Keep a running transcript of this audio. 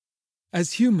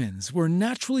As humans, we're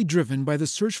naturally driven by the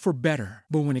search for better.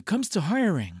 But when it comes to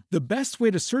hiring, the best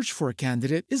way to search for a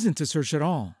candidate isn't to search at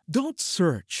all. Don't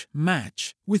search,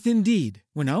 match with Indeed.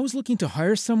 When I was looking to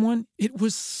hire someone, it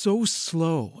was so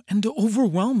slow and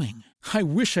overwhelming. I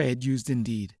wish I had used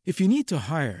Indeed. If you need to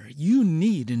hire, you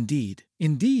need Indeed.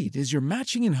 Indeed is your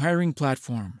matching and hiring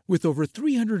platform with over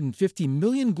 350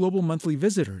 million global monthly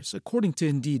visitors, according to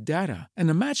Indeed data, and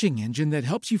a matching engine that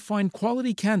helps you find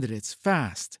quality candidates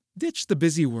fast. Ditch the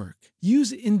busy work.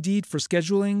 Use Indeed for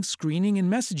scheduling, screening,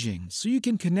 and messaging so you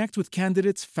can connect with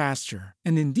candidates faster.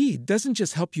 And Indeed doesn't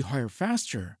just help you hire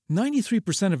faster.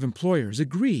 93% of employers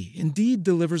agree Indeed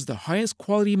delivers the highest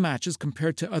quality matches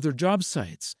compared to other job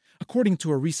sites, according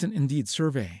to a recent Indeed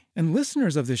survey. And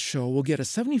listeners of this show will get a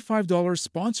 $75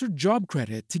 sponsored job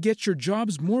credit to get your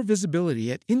jobs more visibility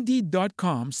at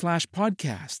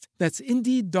Indeed.com/podcast. That's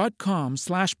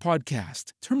Indeed.com/podcast.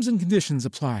 Terms and conditions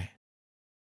apply.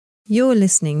 You're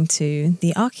listening to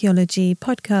the Archaeology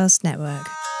Podcast Network.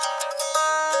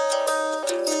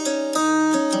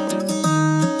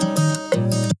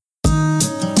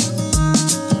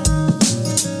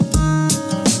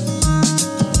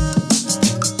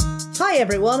 Hi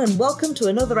everyone, and welcome to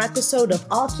another episode of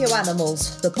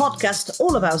Archaeoanimals, the podcast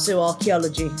all about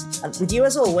zooarchaeology. And with you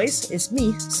as always is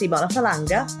me, Simona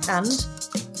Falanga, and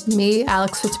me,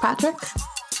 Alex Fitzpatrick.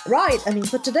 Right,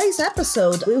 for today's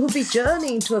episode, we will be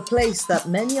journeying to a place that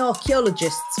many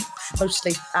archaeologists,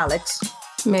 mostly Alex,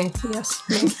 me, yes,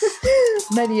 me.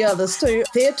 many others too,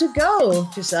 fear to go,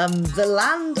 which is the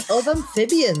land of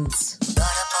amphibians.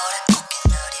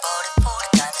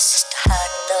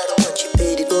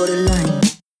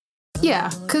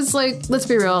 Yeah, because, let's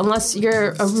be real, unless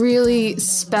you're a really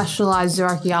specialized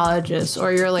zooarchaeologist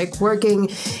or you're, working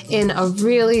in a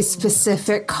really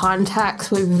specific context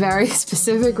with very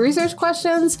specific research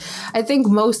questions, I think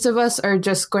most of us are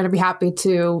just going to be happy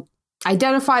to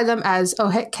identify them as,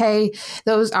 okay,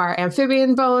 those are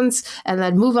amphibian bones, and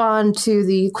then move on to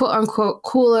the quote-unquote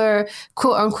cooler,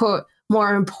 quote-unquote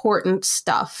more important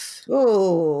stuff.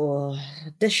 Oh,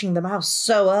 dishing them out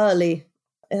so early.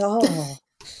 Oh.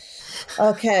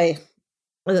 Okay.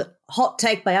 Hot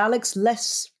take by Alex,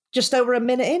 just over a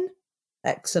minute in.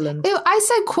 Excellent. I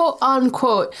said quote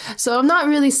unquote, so I'm not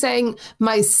really saying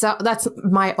myself, that's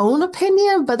my own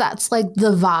opinion, but that's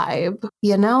the vibe,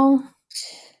 you know?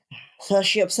 First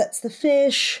she upsets the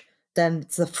fish, then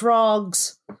it's the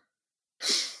frogs.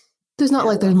 There's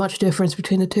not there's much difference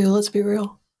between the two, let's be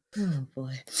real. Oh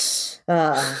boy.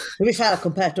 To be fair,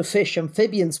 compared to fish,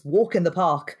 amphibians walk in the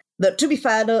park. But to be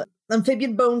fair,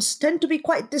 amphibian bones tend to be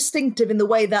quite distinctive in the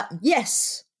way that,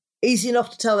 yes, easy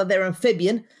enough to tell that they're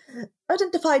amphibian.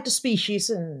 Identified to species,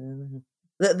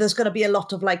 there's going to be a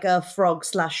lot of a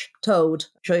frog/toad.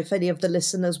 I'm sure if any of the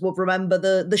listeners will remember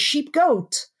the sheep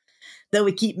goat that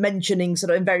we keep mentioning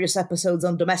sort of in various episodes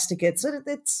on Domesticates.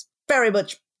 It's very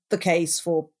much the case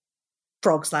for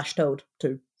frog/toad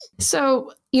too.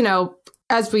 So,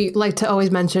 as we like to always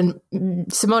mention,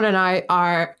 Simona and I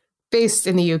are based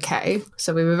in the UK,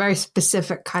 so we have a very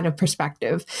specific kind of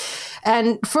perspective.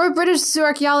 And for a British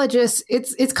zooarchaeologist,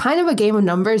 it's kind of a game of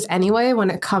numbers anyway when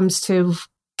it comes to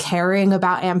caring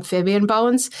about amphibian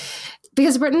bones,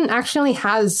 because Britain actually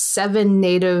has 7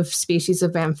 native species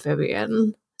of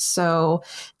amphibian. So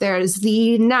there's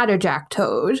the natterjack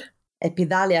toad.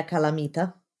 Epidhalia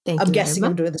calamita. I'm guessing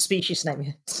I'm doing the species name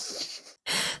here.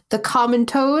 The common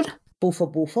toad. Bufo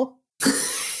bufo.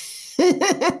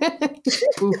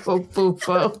 Bufo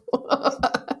bufo.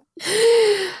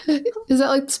 Is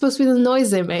that supposed to be the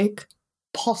noise they make?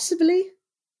 Possibly.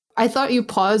 I thought you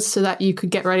paused so that you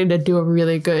could get ready to do a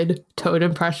really good toad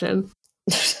impression.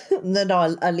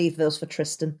 No, I'll leave those for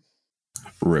Tristan.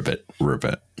 Ribbit.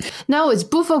 No, it's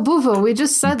bufo bufo. We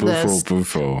just said this.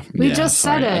 Bufo. We just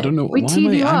said it. I don't know. We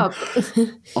teed you up.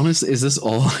 Honestly, is this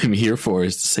all I'm here for?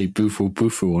 Is to say bufo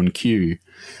on cue?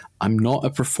 I'm not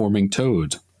a performing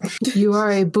toad. You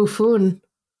are a buffoon.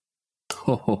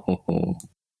 Oh.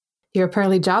 You're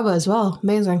apparently Jabba as well.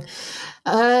 Amazing.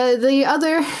 The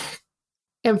other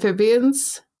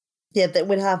amphibians. Yeah, that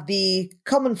would have the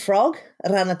common frog,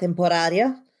 Rana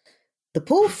temporaria, the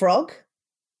pool frog,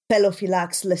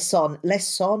 Pelophylax lessone,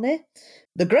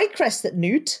 the great crested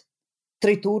newt,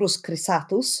 Triturus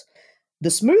crisatus,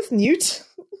 the smooth newt,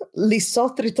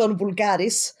 Lysotriton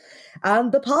vulgaris,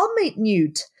 and the palmate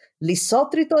newt,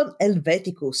 Lysotriton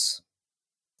helveticus.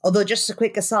 Although, just a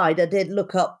quick aside, I did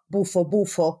look up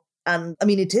bufo, and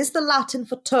it is the Latin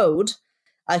for toad.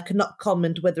 I cannot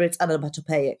comment whether it's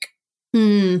onomatopoeic.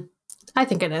 I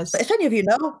think it is. But if any of you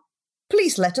know,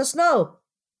 please let us know.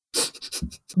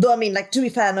 Though, to be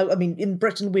fair, no, in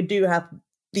Britain we do have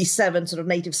the 7 sort of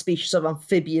native species of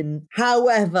amphibian.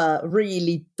 However,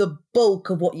 really, the bulk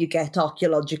of what you get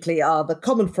archaeologically are the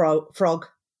common frog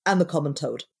and the common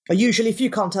toad. Or usually, if you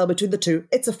can't tell between the two,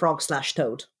 it's a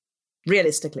frog/toad,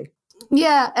 realistically.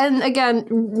 Yeah, and again,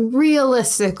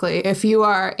 realistically, if you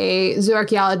are a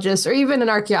zooarchaeologist or even an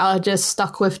archaeologist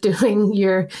stuck with doing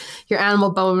your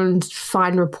animal bones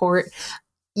find report,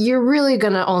 you're really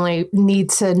going to only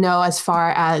need to know as far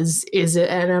as, is it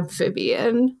an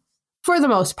amphibian, for the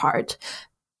most part.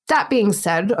 That being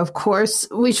said, of course,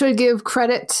 we should give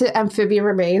credit to amphibian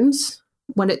remains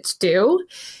when it's due.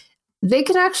 They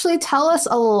can actually tell us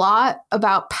a lot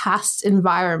about past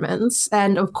environments.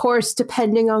 And of course,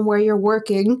 depending on where you're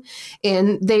working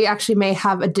in, they actually may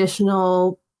have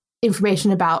additional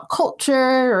information about culture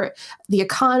or the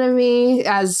economy.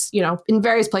 As you know, in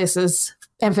various places,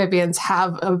 amphibians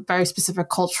have a very specific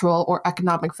cultural or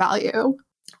economic value.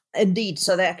 Indeed.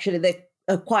 So they're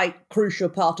a quite crucial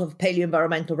part of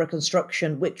paleoenvironmental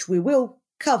reconstruction, which we will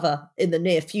cover in the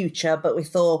near future. But we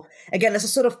thought, again, as a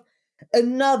sort of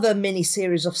another mini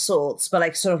series of sorts, but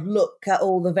like sort of look at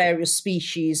all the various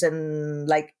species and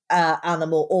like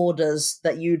animal orders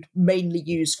that you'd mainly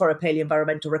use for a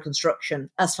paleoenvironmental reconstruction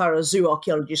as far as zoo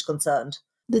archaeology is concerned.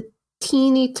 The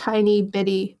teeny tiny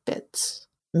bitty bits.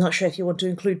 I'm not sure if you want to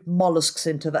include mollusks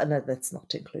into that. No, let's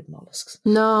not include mollusks.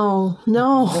 No,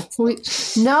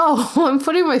 I'm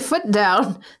putting my foot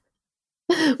down.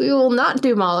 We will not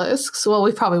do mollusks. Well,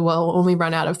 we probably will when we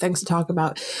run out of things to talk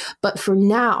about. But for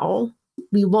now,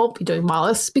 we won't be doing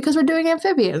mollusks because we're doing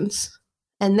amphibians.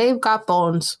 And they've got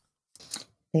bones.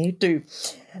 They do.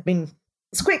 I mean,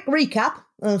 it's a quick recap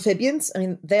on amphibians. I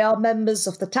mean, they are members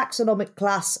of the taxonomic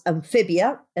class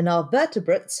Amphibia and are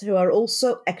vertebrates who are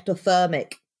also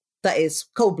ectothermic, that is,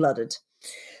 cold-blooded.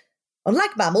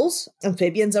 Unlike mammals,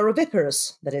 amphibians are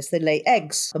oviparous, that is, they lay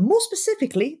eggs. And more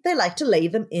specifically, they like to lay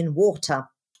them in water,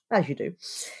 as you do.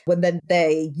 When then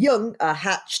their young are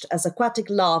hatched as aquatic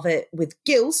larvae with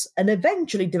gills and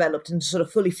eventually developed into sort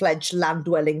of fully fledged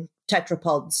land-dwelling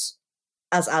tetrapods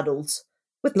as adults,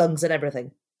 with lungs and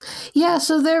everything. Yeah,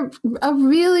 so they're a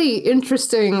really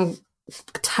interesting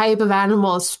type of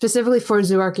animals, specifically for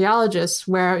zooarchaeologists,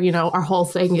 where, you know, our whole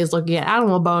thing is looking at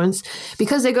animal bones,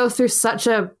 because they go through such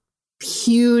a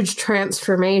huge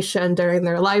transformation during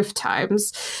their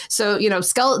lifetimes. So, you know,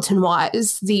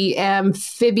 skeleton-wise, the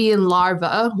amphibian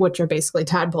larvae, which are basically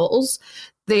tadpoles,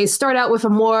 they start out with a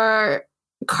more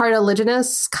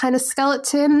cartilaginous kind of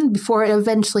skeleton before it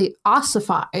eventually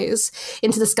ossifies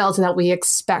into the skeleton that we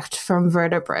expect from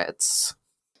vertebrates.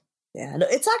 Yeah, no,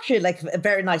 it's actually like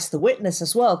very nice to witness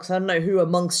as well, because I don't know who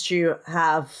amongst you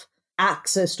have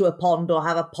access to a pond or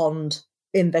have a pond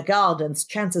in their gardens.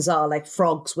 Chances are like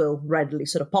frogs will readily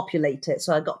sort of populate it.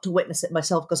 So I got to witness it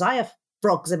myself because I have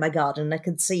frogs in my garden and I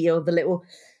can see, you know, the little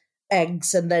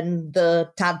eggs and then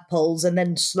the tadpoles, and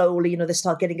then slowly, you know, they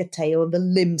start getting a tail and the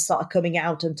limbs start coming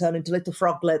out and turn into little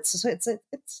froglets. So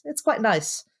it's quite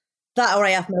nice. That, or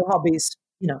I have no hobbies,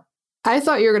 you know. I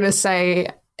thought you were going to say,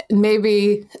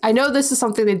 maybe, I know this is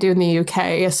something they do in the UK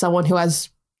as someone who has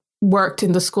worked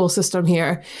in the school system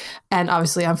here, and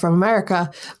obviously I'm from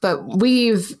America, but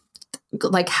we've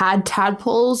like had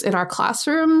tadpoles in our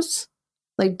classrooms.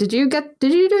 Like, did you do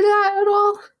that at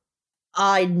all?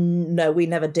 No, we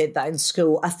never did that in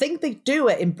school. I think they do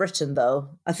it in Britain, though.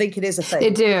 I think it is a thing. They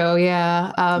do,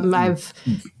 yeah.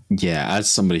 Yeah, as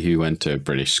somebody who went to a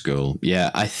British school, yeah,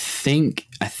 I think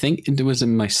it was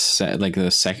in my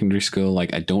the secondary school.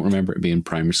 Like, I don't remember it being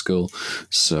primary school,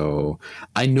 so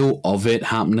I know of it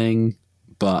happening,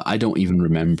 but I don't even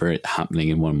remember it happening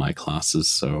in one of my classes.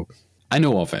 So I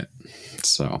know of it.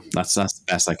 So that's the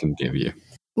best I can give you.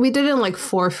 We did it in like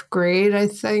 4th grade, I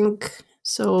think.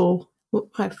 So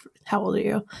how old are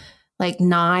you? Like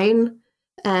 9.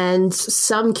 And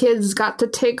some kids got to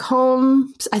take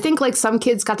home, I think like some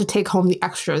kids got to take home the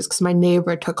extras, because my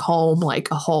neighbor took home like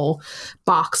a whole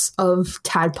box of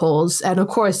tadpoles. And of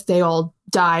course, they all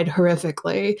died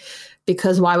horrifically,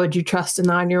 because why would you trust a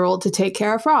 9-year-old to take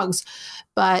care of frogs?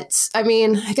 But I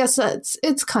mean, I guess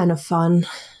it's kind of fun.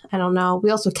 I don't know.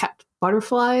 We also kept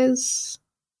butterflies.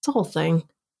 It's a whole thing.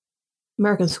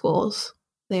 American schools,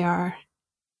 they are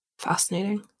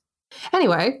fascinating.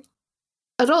 Anyway,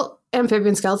 adult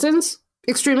amphibian skeletons,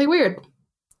 extremely weird,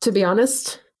 to be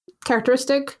honest.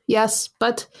 Characteristic, yes,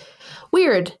 but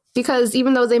weird, because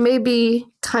even though they may be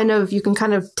you can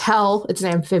kind of tell it's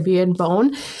an amphibian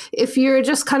bone, if you're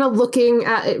just kind of looking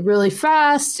at it really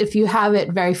fast, if you have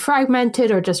it very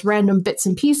fragmented or just random bits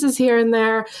and pieces here and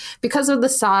there, because of the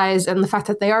size and the fact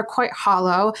that they are quite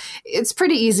hollow, it's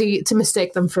pretty easy to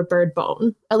mistake them for bird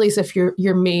bone, at least if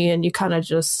you're me and you kind of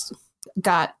just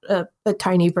got a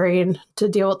tiny brain to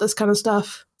deal with this kind of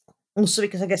stuff. Also,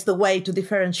 because I guess the way to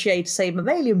differentiate, say,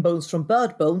 mammalian bones from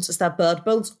bird bones is that bird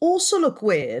bones also look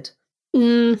weird.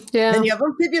 Yeah. Then you have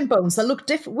amphibian bones that look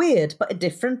weird, but a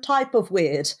different type of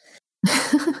weird.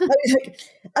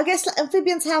 I guess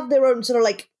amphibians have their own sort of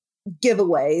like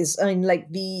giveaways. I mean,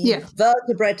 like the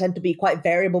vertebrate tend to be quite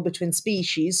variable between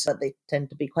species, but they tend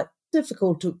to be quite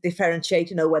difficult to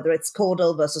differentiate, whether it's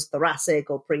caudal versus thoracic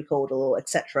or precaudal or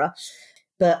etc.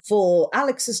 But for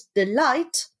Alex's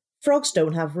delight, frogs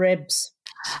don't have ribs.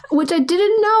 Which I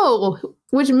didn't know,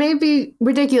 which may be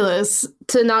ridiculous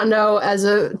to not know as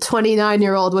a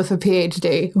 29-year-old with a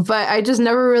PhD. But I just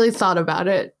never really thought about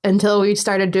it until we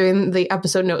started doing the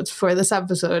episode notes for this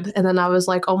episode. And then I was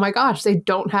like, oh my gosh, they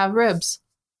don't have ribs.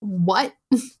 What?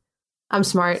 I'm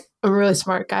smart. I'm really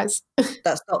smart, guys.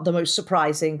 That's not the most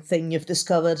surprising thing you've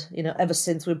discovered, ever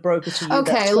since we broke it to you.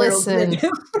 Okay, listen.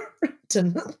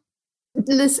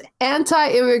 This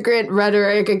anti-immigrant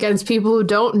rhetoric against people who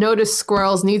don't notice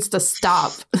squirrels needs to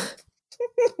stop.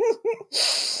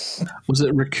 Was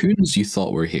it raccoons you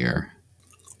thought were here?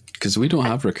 Because we don't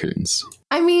have raccoons.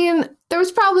 I mean, there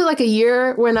was probably like a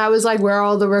year when I was like, where are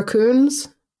all the raccoons?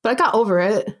 But I got over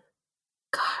it.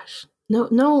 Gosh,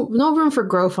 no room for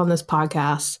growth on this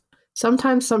podcast.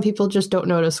 Sometimes some people just don't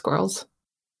notice squirrels.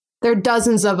 There are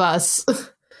dozens of us.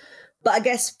 But I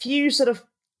guess few sort of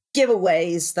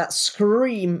giveaways that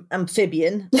scream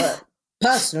amphibian,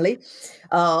 personally,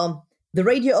 the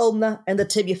radio ulna and the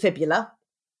tibia fibula.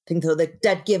 I think they're the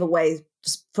dead giveaways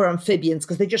for amphibians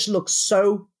because they just look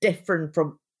so different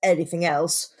from anything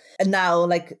else. And now,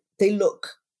 like, they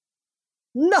look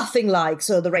nothing like,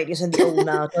 so the radius and the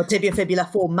ulna, or tibia fibula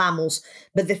for mammals,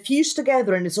 but they're fused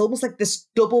together and it's almost like this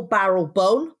double barrel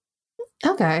bone.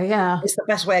 Okay, yeah. It's the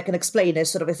best way I can explain it.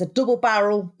 Sort of, it's a double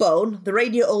barrel bone. The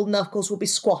radio ulna, of course, will be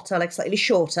squatter, like slightly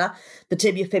shorter. The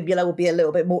tibia fibula will be a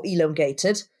little bit more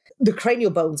elongated. The cranial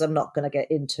bones I'm not going to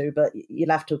get into, but you'll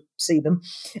have to see them.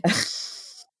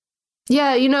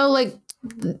 Yeah, like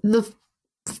the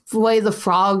way the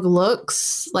frog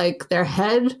looks, like their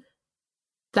head,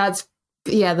 that's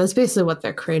basically what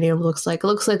their cranium looks like. It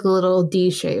looks like a little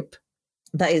D shape.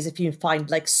 That is, if you find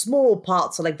like small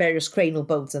parts of like various cranial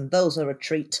bones, and those are a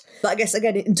treat. But I guess,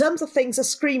 again, in terms of things that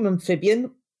scream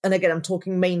amphibian, and again, I'm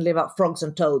talking mainly about frogs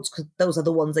and toads, because those are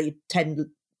the ones that you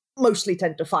mostly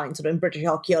tend to find sort of in British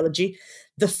archaeology.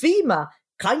 The femur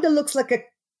kind of looks like a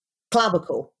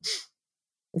clavicle.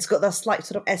 It's got that slight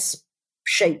sort of S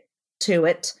shape to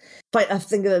it. But I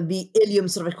think that the ilium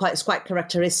sort of is quite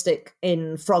characteristic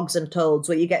in frogs and toads,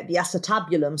 where you get the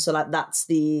acetabulum, so like that's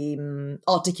the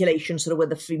articulation sort of with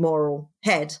the femoral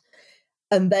head.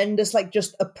 And then there's like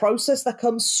just a process that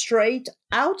comes straight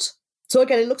out. So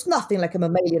again, it looks nothing like a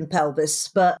mammalian pelvis,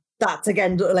 but that's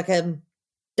again like a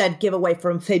dead giveaway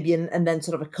for amphibian. And then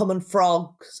sort of a common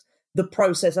frog, the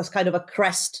process has kind of a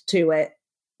crest to it,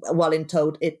 while in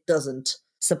toad it doesn't.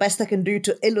 It's the best I can do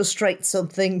to illustrate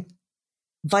something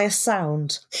via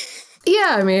sound.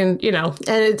 Yeah, I mean, and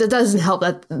it doesn't help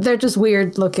that they're just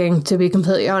weird looking, to be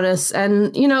completely honest.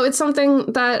 And, it's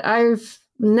something that I've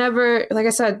never, like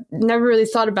I said, never really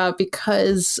thought about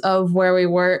because of where we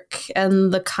work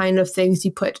and the kind of things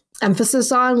you put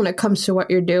emphasis on when it comes to what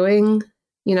you're doing.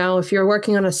 If you're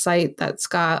working on a site that's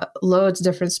got loads of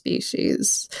different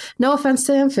species, no offense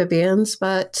to amphibians,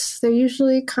 but they're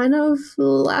usually kind of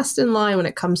last in line when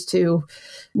it comes to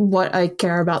what I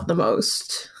care about the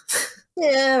most.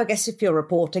 Yeah, I guess if you're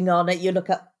reporting on it, you look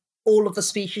at all of the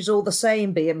species all the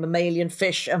same, be it mammalian,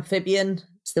 fish, amphibian,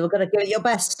 still going to give it your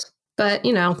best. But,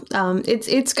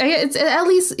 it's at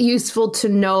least useful to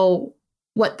know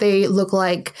what they look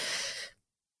like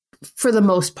for the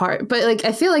most part. But like,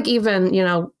 I feel like even,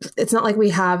 it's not like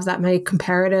we have that many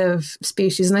comparative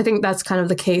species. And I think that's kind of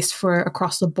the case for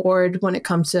across the board when it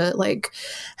comes to like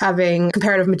having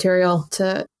comparative material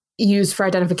to use for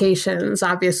identifications.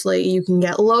 Obviously, you can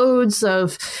get loads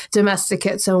of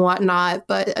domesticates and whatnot,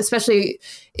 but especially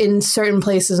in certain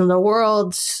places in the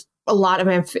world, a lot of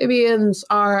amphibians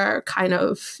are kind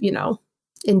of,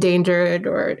 endangered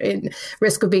or in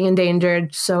risk of being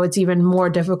endangered. So it's even more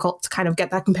difficult to kind of get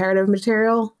that comparative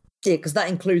material. Yeah, because that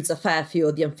includes a fair few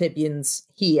of the amphibians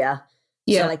here.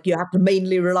 Yeah. So like you have to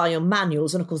mainly rely on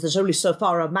manuals. And of course, there's only so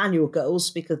far a manual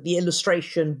goes because the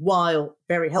illustration, while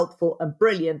very helpful and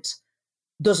brilliant,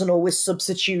 doesn't always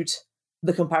substitute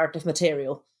the comparative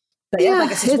material. But I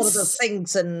guess it's one of those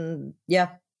things. And yeah.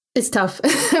 It's tough.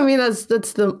 I mean, that's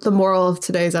the moral of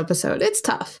today's episode. It's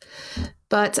tough.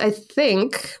 But I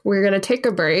think we're going to take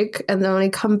a break, and then when we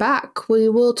come back, we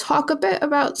will talk a bit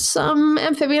about some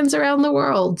amphibians around the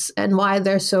world and why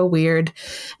they're so weird.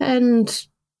 And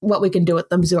what we can do with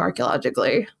them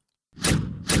zooarchaeologically.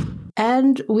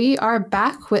 And we are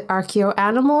back with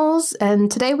Archaeoanimals, and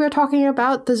today we're talking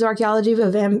about the zooarchaeology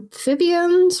of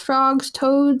amphibians, frogs,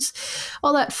 toads,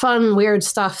 all that fun, weird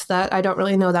stuff that I don't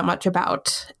really know that much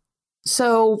about.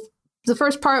 So the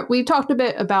first part, we talked a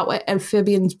bit about what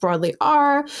amphibians broadly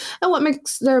are and what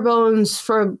makes their bones,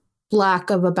 for lack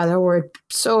of a better word,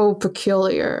 so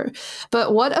peculiar.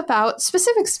 But what about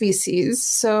specific species?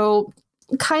 So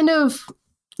kind of,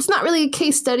 it's not really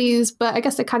case studies, but I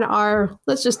guess they kind of are.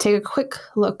 Let's just take a quick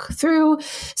look through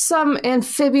some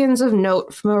amphibians of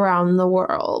note from around the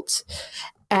world.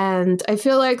 And I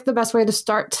feel like the best way to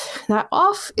start that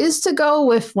off is to go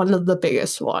with one of the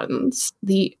biggest ones,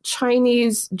 the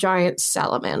Chinese giant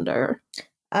salamander.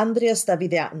 Andrias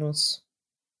davidianus.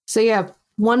 So yeah,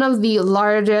 one of the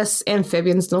largest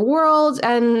amphibians in the world,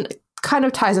 and kind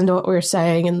of ties into what we were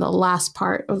saying in the last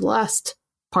part of the last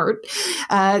part,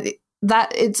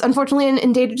 that it's unfortunately an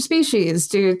endangered species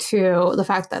due to the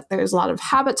fact that there's a lot of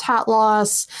habitat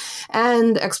loss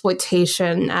and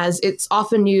exploitation, as it's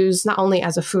often used not only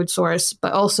as a food source,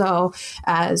 but also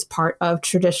as part of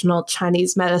traditional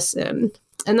Chinese medicine.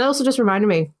 And that also just reminded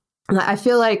me that I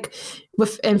feel like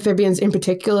with amphibians in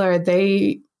particular,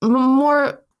 they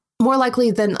more likely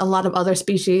than a lot of other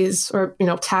species or,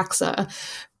 taxa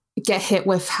get hit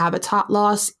with habitat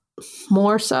loss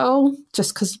more so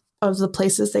just because of the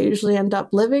places they usually end up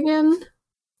living in.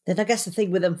 Then I guess the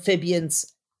thing with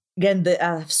amphibians, again, they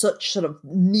have such sort of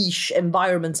niche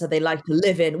environments that they like to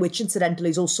live in, which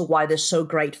incidentally is also why they're so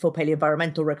great for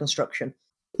paleoenvironmental reconstruction.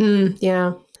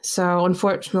 Yeah. So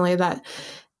unfortunately, that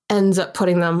ends up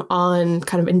putting them on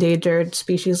kind of endangered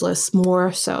species lists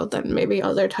more so than maybe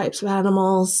other types of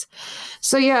animals.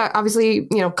 So yeah, obviously,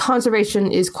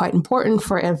 conservation is quite important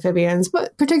for amphibians,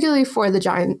 but particularly for the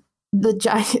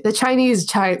Chinese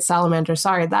giant salamander.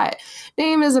 Sorry, that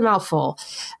name is a mouthful.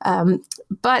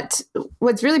 But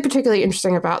what's really particularly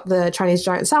interesting about the Chinese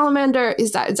giant salamander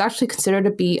is that it's actually considered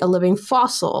to be a living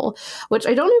fossil, which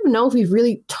I don't even know if we've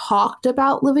really talked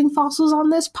about living fossils on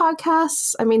this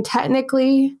podcast. I mean,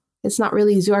 technically, it's not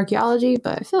really zooarchaeology,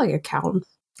 but I feel like it counts.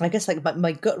 I guess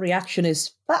my gut reaction is,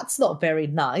 that's not very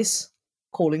nice,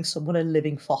 calling someone a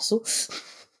living fossil.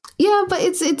 Yeah, but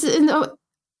it's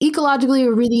ecologically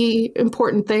a really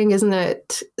important thing, isn't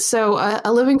it? So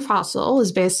a living fossil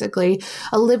is basically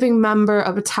a living member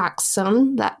of a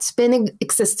taxon that's been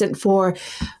existent for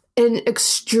an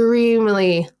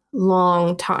extremely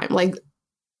long time,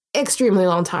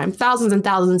 thousands and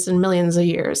thousands and millions of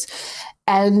years.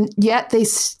 And yet they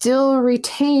still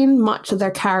retain much of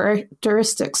their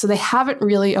characteristics. So they haven't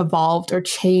really evolved or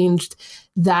changed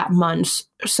that much.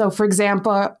 So for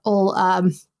example,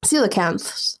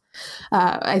 coelacanths,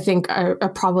 I think are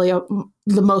probably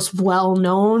the most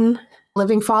well-known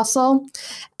living fossil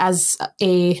and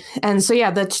so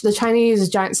yeah, the Chinese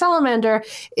giant salamander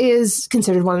is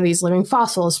considered one of these living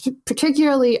fossils,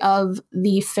 particularly of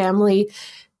the family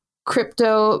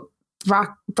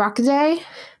Cryptobrachidae.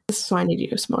 This is why I need you,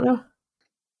 Simoda.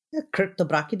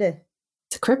 Cryptobrachidae.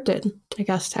 It's a cryptid, I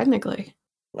guess, technically.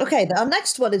 Okay, our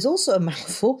next one is also a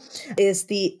mouthful, is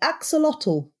the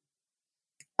axolotl.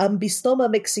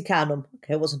 Ambystoma mexicanum.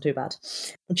 Okay, it wasn't too bad.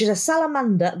 Which is a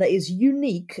salamander that is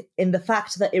unique in the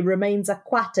fact that it remains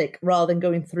aquatic rather than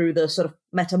going through the sort of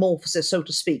metamorphosis, so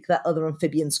to speak, that other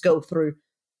amphibians go through.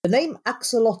 The name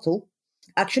axolotl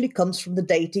actually comes from the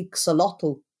deity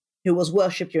Xolotl, who was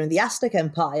worshipped during the Aztec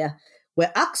Empire,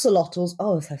 where axolotls,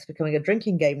 it's becoming a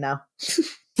drinking game now.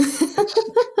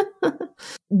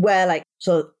 Where,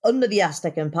 so under the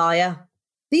Aztec Empire,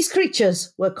 these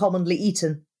creatures were commonly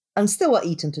eaten, and still are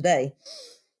eaten today.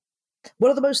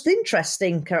 One of the most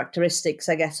interesting characteristics,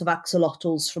 I guess, of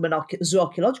axolotls from an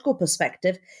zooarchaeological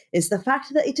perspective is the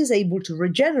fact that it is able to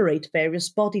regenerate various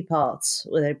body parts,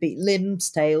 whether it be limbs,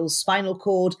 tails, spinal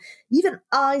cord, even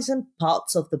eyes and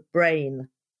parts of the brain,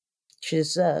 which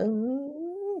is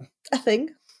a thing.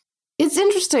 It's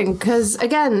interesting because,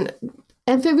 again,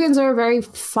 amphibians are a very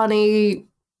funny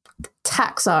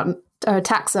taxa,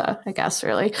 I guess,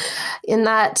 really, in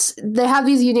that they have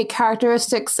these unique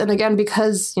characteristics. And again,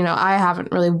 because, I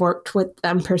haven't really worked with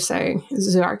them per se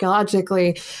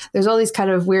zooarchaeologically, there's all these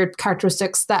kind of weird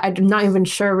characteristics that I'm not even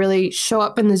sure really show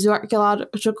up in the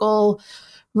zooarchaeological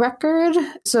record.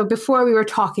 So before we were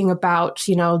talking about,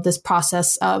 this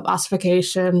process of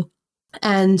ossification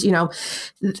and,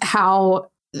 how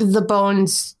the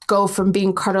bones go from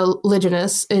being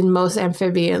cartilaginous in most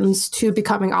amphibians to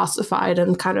becoming ossified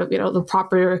and kind of, the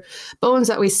proper bones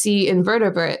that we see in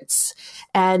vertebrates.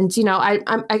 And,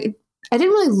 I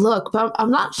didn't really look, but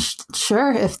I'm not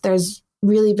sure if there's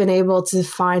really been able to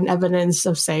find evidence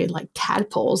of, say, like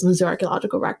tadpoles in the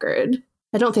archaeological record.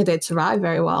 I don't think they'd survive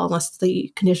very well unless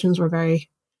the conditions were very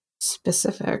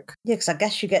specific. Yeah, because I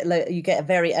guess you get a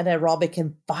very anaerobic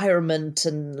environment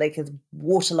and like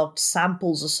waterlogged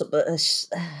samples or something.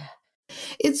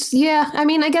 I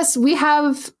mean, I guess we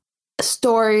have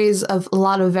stories of a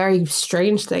lot of very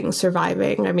strange things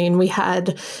surviving. I mean, we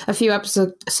had a few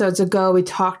episodes ago, we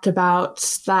talked about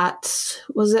that,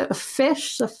 was it a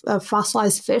fish, a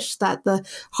fossilized fish, that the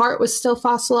heart was still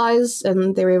fossilized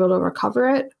and they were able to recover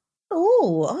it.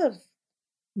 Oh, I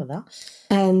remember that.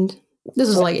 And this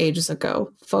was like ages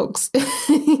ago, folks.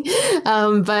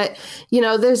 But,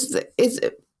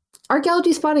 archaeology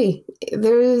is funny.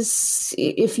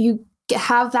 If you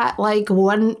have that like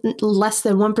less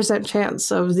than 1%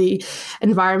 chance of the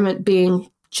environment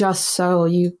being just so,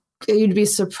 you'd be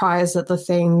surprised at the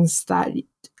things that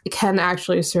can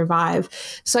actually survive.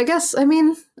 So I guess, I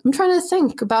mean, I'm trying to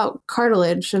think about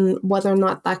cartilage and whether or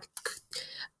not that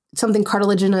something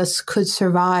cartilaginous could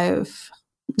survive.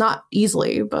 Not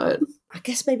easily, but I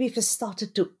guess maybe if it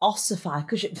started to ossify,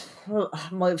 because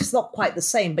it's not quite the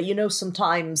same, but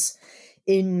sometimes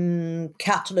in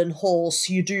cattle and horse,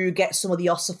 you do get some of the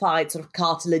ossified sort of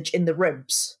cartilage in the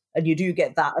ribs, and you do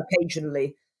get that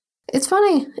occasionally. It's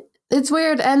funny. It's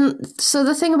weird. And so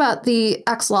the thing about the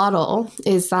axolotl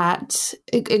is that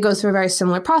it goes through a very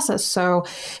similar process. So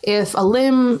if a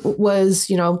limb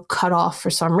was, cut off for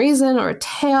some reason, or a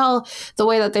tail, the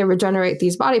way that they regenerate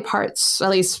these body parts, at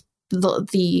least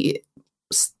the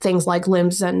things like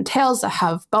limbs and tails that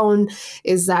have bone,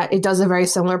 is that it does a very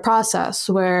similar process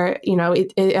where,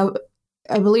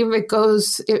 I believe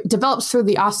it develops through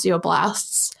the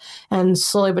osteoblasts and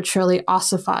slowly but surely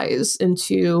ossifies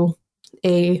into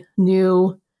a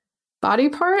new body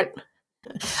part.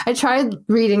 I tried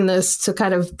reading this to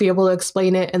kind of be able to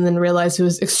explain it and then realized it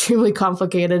was extremely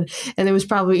complicated, and it was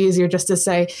probably easier just to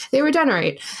say they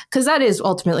regenerate, because that is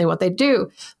ultimately what they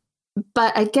do.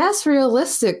 But I guess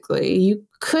realistically, you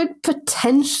could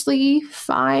potentially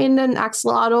find an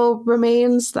axolotl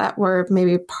remains that were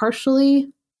maybe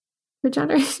partially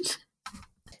regenerated.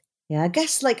 Yeah, I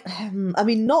guess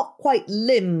not quite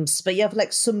limbs, but you have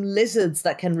like some lizards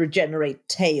that can regenerate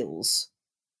tails.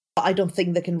 But I don't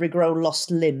think they can regrow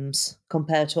lost limbs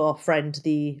compared to our friend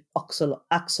the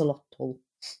axolotl.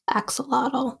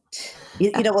 Axolotl.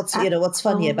 You know what's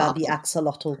funny about the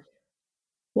axolotl?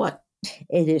 What?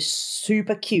 It is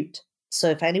super cute. So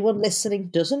if anyone listening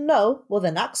doesn't know what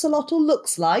an axolotl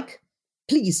looks like,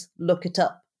 please look it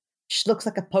up. She looks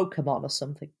like a Pokemon or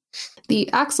something. The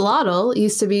axolotl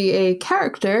used to be a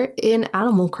character in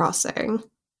Animal Crossing.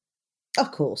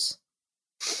 Of course.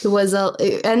 It was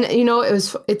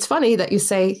it's funny that you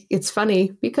say it's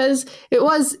funny, because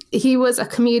he was a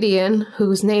comedian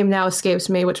whose name now escapes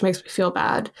me, which makes me feel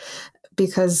bad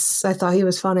because I thought he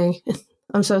was funny.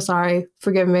 I'm so sorry.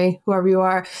 Forgive me, whoever you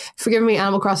are. Forgive me,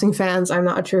 Animal Crossing fans. I'm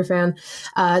not a true fan,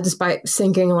 despite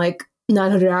sinking like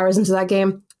 900 hours into that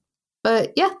game.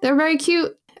 But yeah, they're very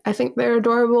cute. I think they're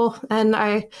adorable, and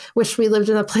I wish we lived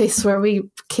in a place where we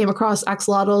came across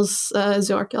axolotls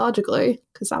zooarchaeologically,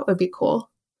 because that would be cool.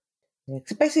 Yeah,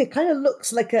 because basically it kind of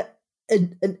looks like a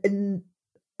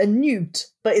newt,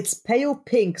 but it's pale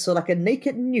pink, so like a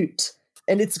naked newt,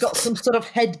 and it's got some sort of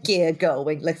headgear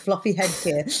going, like fluffy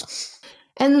headgear.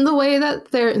 And the way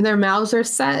that their mouths are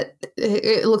set,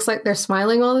 it looks like they're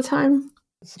smiling all the time.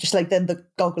 Just like then the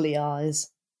goggly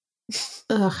eyes.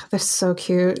 Ugh, they're so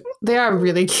cute. They are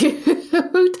really cute.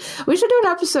 We should do an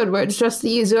episode where it's just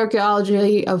the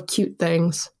zooarchaeology of cute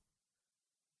things.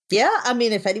 Yeah, I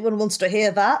mean, if anyone wants to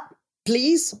hear that,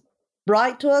 please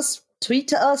write to us,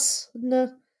 tweet at us,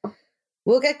 and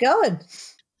we'll get going.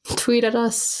 Tweet at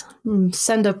us,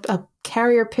 send a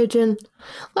carrier pigeon,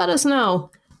 let us know.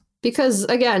 Because,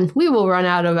 again, we will run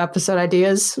out of episode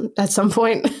ideas at some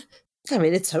point. I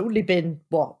mean, it's only been,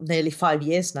 nearly 5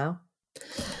 years now.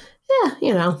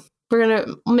 Yeah, we're going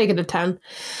to make it a 10.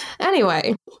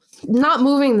 Anyway, not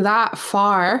moving that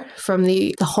far from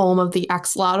the home of the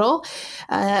axolotl,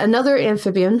 another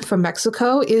amphibian from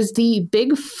Mexico is the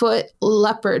Bigfoot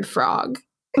leopard frog.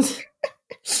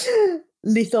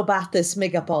 Lithobathus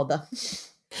megapoda.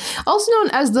 Also known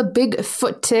as the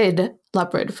big-footed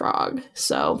leopard frog.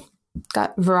 So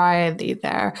got variety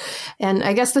there. And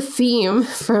I guess the theme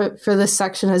for this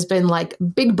section has been like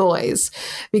big boys,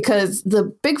 because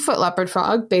the Bigfoot leopard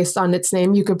frog, based on its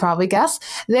name, you could probably guess,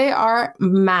 they are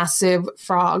massive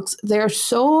frogs. They're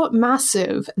so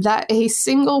massive that a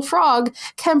single frog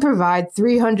can provide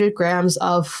 300 grams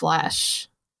of flesh,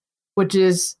 which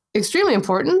is extremely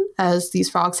important as these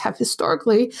frogs have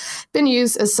historically been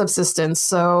used as subsistence.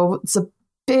 So it's a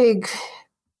big,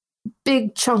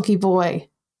 big chunky boy.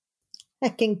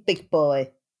 Hecking big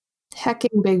boy.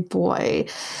 Hecking big boy.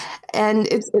 And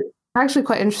it's actually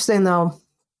quite interesting, though.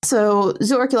 So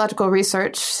zooarchaeological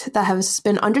research that has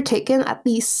been undertaken at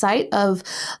the site of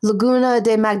Laguna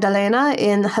de Magdalena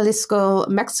in Jalisco,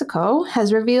 Mexico,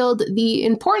 has revealed the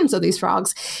importance of these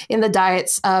frogs in the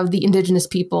diets of the indigenous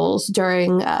peoples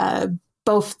during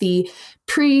both the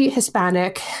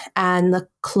pre-Hispanic and the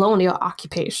colonial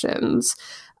occupations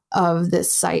of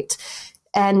this site.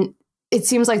 And it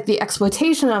seems like the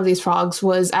exploitation of these frogs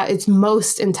was at its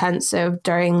most intensive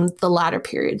during the latter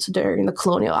periods, during the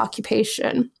colonial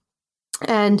occupation.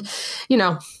 And, you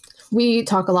know, we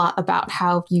talk a lot about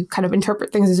how you kind of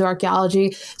interpret things in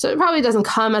zooarchaeology, so it probably doesn't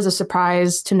come as a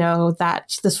surprise to know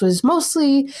that this was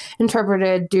mostly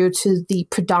interpreted due to the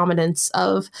predominance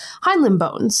of hind limb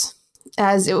bones,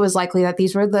 as it was likely that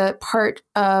these were the part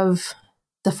of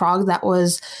the frog that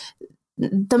was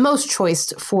the most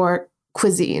choiced for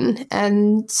cuisine.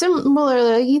 And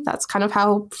similarly, that's kind of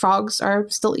how frogs are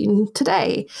still eaten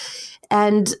today.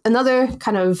 And another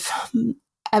kind of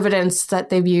evidence that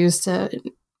they've used to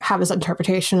have this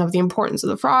interpretation of the importance of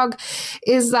the frog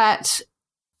is that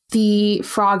the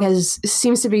frog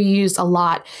seems to be used a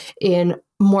lot in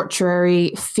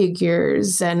mortuary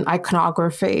figures and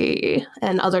iconography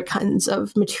and other kinds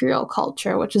of material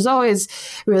culture, which is always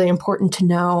really important to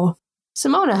know.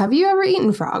 Simona, have you ever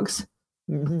eaten frogs?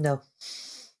 No.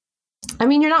 I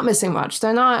mean, you're not missing much.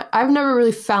 I've never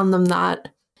really found them that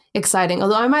exciting,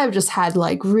 although I might have just had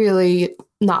like really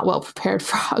not well prepared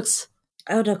frogs.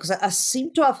 I don't know, because I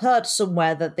seem to have heard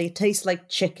somewhere that they taste like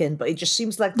chicken, but it just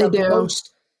seems like They do.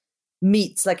 most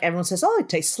meats, like everyone says, oh, it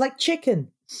tastes like chicken.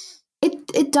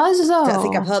 It does, though. I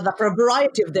think I've heard that for a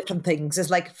variety of different things. It's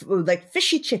like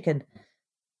fishy chicken.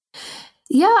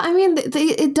 Yeah, I mean,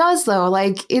 it does, though.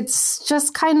 Like, it's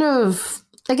just kind of,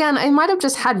 again, I might have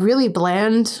just had really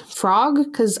bland frog,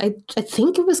 because I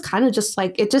think it was kind of just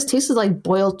like, it just tasted like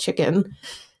boiled chicken,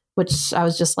 which I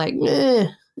was just like,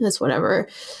 that's whatever.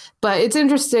 But it's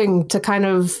interesting to kind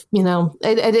of, you know,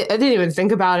 I didn't even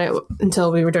think about it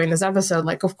until we were doing this episode.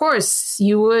 Like, of course,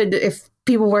 you would, if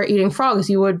people were eating frogs,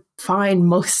 you would find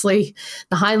mostly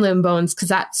the hind limb bones, because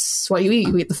that's what you eat.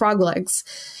 You eat the frog legs.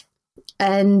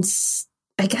 And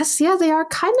I guess, yeah, they're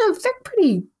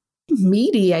pretty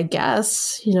meaty, I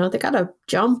guess. You know, they got to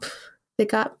jump. They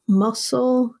got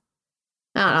muscle.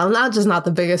 I don't know. I'm just not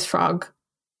the biggest frog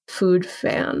food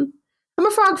fan. I'm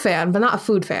a frog fan, but not a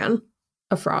food fan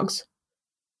of frogs.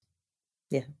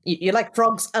 Yeah, you like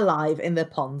frogs alive in their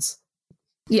ponds.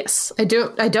 Yes, I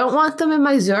do. I don't want them in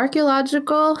my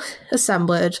zooarchaeological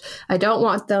assemblage. I don't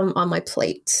want them on my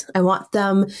plate. I want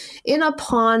them in a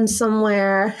pond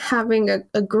somewhere having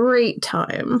a great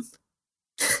time.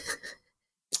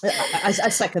 I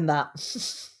second that.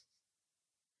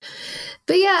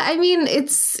 But yeah, I mean,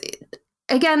 it's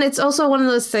also one of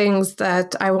those things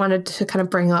that I wanted to kind of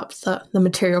bring up the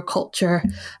material culture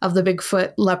of the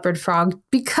Bigfoot leopard frog,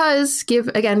 because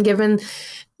given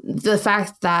the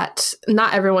fact that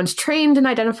not everyone's trained in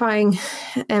identifying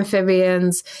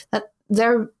amphibians, that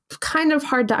they're kind of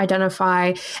hard to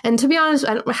identify. And to be honest,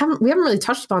 we haven't really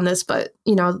touched upon this, but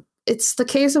you know, it's the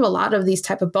case of a lot of these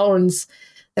type of bones.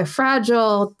 They're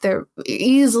fragile, they're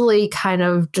easily kind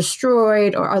of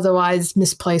destroyed or otherwise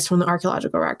misplaced from the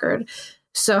archaeological record.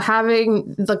 So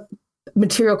having the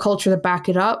material culture to back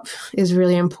it up is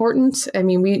really important. I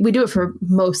mean, we do it for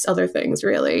most other things,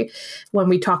 really. When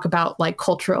we talk about like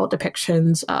cultural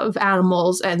depictions of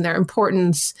animals and their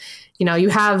importance, you know, you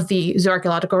have the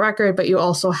zooarchaeological record, but you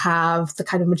also have the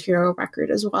kind of material record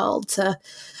as well to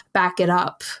back it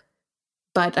up.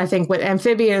 But I think with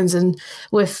amphibians and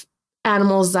with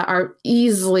animals that are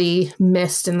easily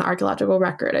missed in the archaeological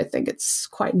record, I think it's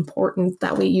quite important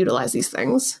that we utilize these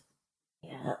things.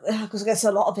 Yeah, because I guess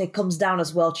a lot of it comes down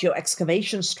as well to your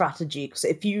excavation strategy. Because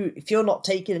if you're not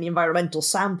taking any environmental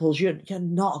samples, you're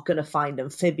not going to find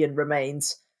amphibian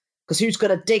remains. Because who's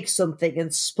going to dig something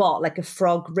and spot like a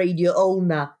frog radio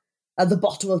ulna at the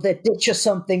bottom of their ditch or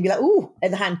something? Be like, ooh,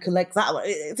 and hand collect that one.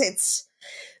 It's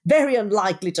very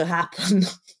unlikely to happen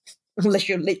unless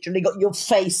you literally got your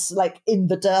face like in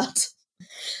the dirt.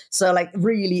 So like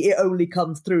really, it only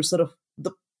comes through sort of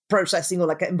the processing or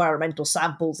like environmental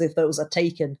samples if those are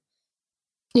taken.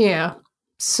 Yeah.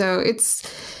 So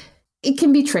it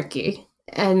can be tricky.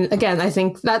 And again, I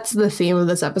think that's the theme of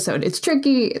this episode. It's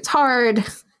tricky, it's hard,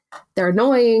 they're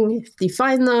annoying if you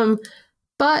find them,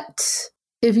 but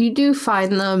if you do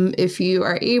find them, if you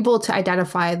are able to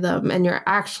identify them and you're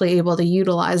actually able to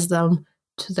utilize them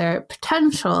to their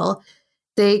potential,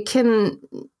 they can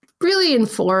really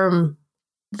inform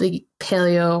the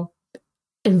paleo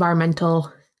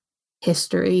environmental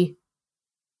history,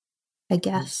 I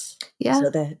guess. Yeah. So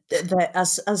they're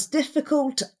as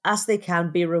difficult as they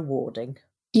can be rewarding.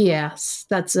 Yes,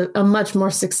 that's a much more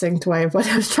succinct way of what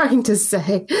I was trying to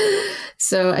say.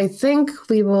 So I think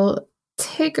we will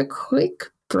take a quick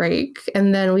break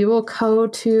and then we will go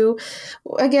to,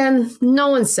 again, no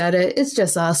one said it, it's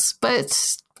just us,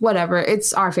 but whatever.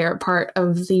 It's our favorite part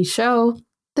of the show,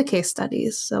 the case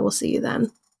studies. So we'll see you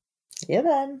then. See you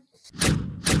then.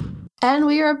 And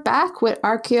we are back with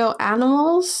Archaeo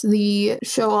Animals, the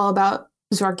show all about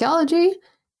zooarchaeology.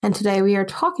 And today we are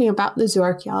talking about the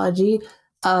zooarchaeology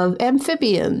of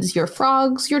amphibians, your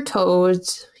frogs, your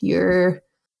toads, your,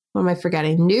 what am I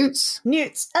forgetting? Newts,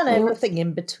 and everything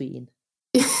in between.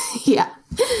 Yeah.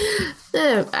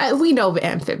 We know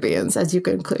amphibians, as you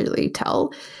can clearly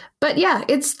tell. But yeah,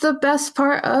 it's the best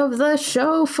part of the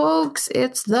show, folks.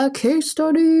 It's the case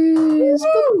studies.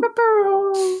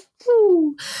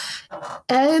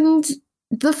 And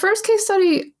the first case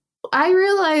study, I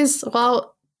realized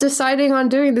while deciding on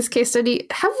doing this case study,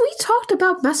 have we talked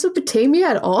about Mesopotamia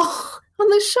at all on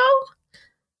this show?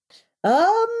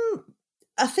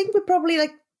 I think we probably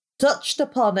touched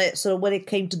upon it sort of when it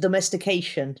came to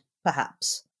domestication,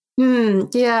 perhaps.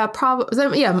 Yeah,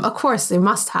 probably. Yeah, of course they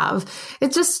must have.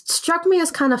 It just struck me as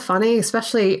kind of funny,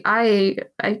 especially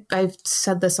I've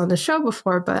said this on the show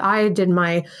before, but I did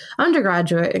my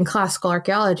undergraduate in classical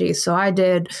archaeology, so I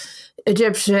did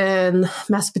Egyptian,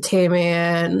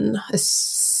 Mesopotamian,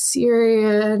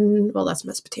 Assyrian. Well, that's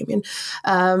Mesopotamian.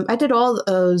 I did all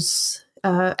those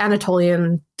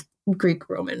Anatolian, Greek,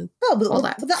 Roman, all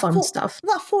that fun stuff.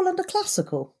 That fall under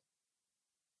classical?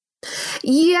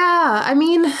 Yeah, I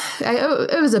mean,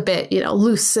 it was a bit,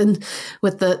 loose and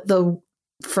with the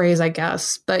phrase, I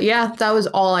guess. But yeah, that was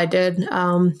all I did.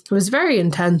 It was very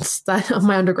intense on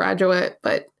my undergraduate,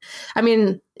 but I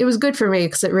mean, it was good for me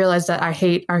because it realized that I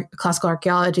hate classical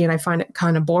archaeology and I find it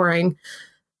kind of boring.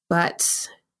 But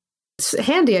it's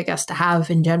handy, I guess, to have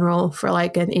in general for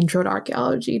an intro to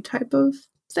archaeology type of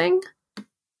thing.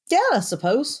 Yeah, I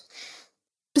suppose.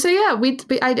 So yeah,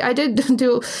 I did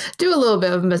do a little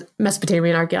bit of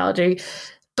Mesopotamian archaeology,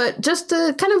 but just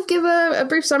to kind of give a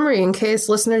brief summary in case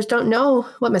listeners don't know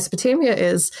what Mesopotamia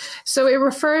is. So it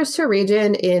refers to a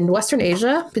region in Western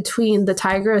Asia between the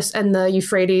Tigris and the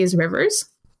Euphrates rivers,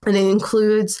 and it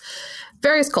includes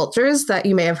various cultures that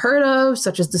you may have heard of,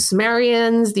 such as the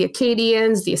Sumerians, the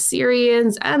Akkadians, the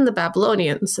Assyrians, and the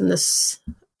Babylonians. And this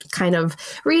kind of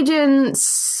region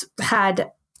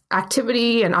had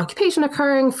activity and occupation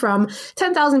occurring from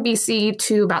 10,000 BC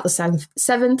to about the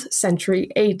 7th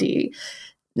century AD.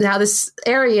 Now, this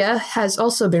area has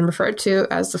also been referred to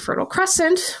as the Fertile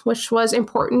Crescent, which was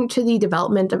important to the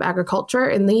development of agriculture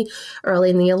in the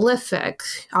early Neolithic.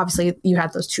 Obviously, you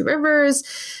had those two rivers,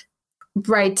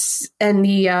 right? And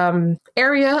the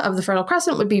area of the Fertile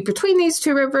Crescent would be between these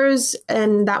two rivers,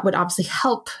 and that would obviously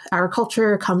help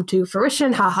agriculture come to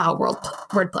fruition. Haha,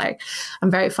 wordplay. I'm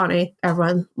very funny.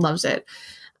 Everyone loves it.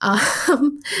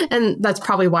 And that's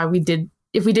probably why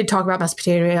if we did talk about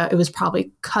Mesopotamia, it was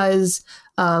probably because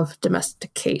of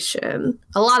domestication.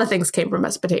 A lot of things came from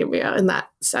Mesopotamia in that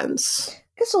sense.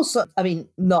 It's also, I mean,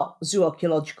 not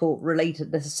zooarchaeological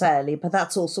related necessarily, but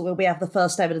that's also where we have the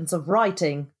first evidence of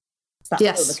writing.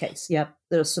 That's still the case. Yeah,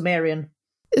 the Sumerian.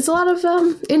 It's a lot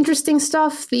of interesting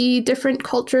stuff. The different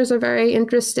cultures are very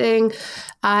interesting.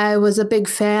 I was a big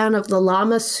fan of the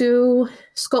Lamassu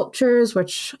sculptures,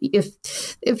 which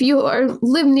if you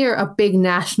live near a big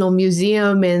national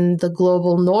museum in the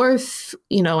global north,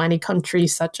 any country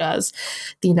such as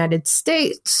the United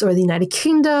States or the United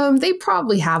Kingdom, they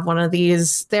probably have one of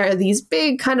these. There are these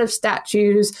big kind of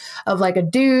statues of a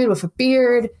dude with a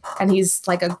beard, and he's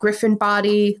like a griffin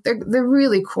body. They're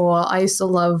really cool. I used to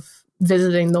love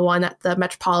visiting the one at the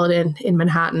Metropolitan in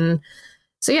Manhattan.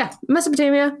 So yeah,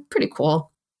 Mesopotamia, pretty cool.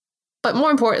 But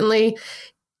more importantly,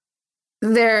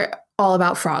 they're all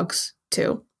about frogs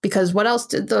too, because what else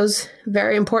did those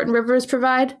very important rivers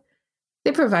provide?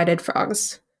 They provided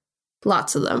frogs,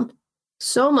 lots of them.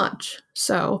 So much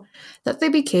so that they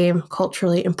became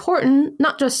culturally important,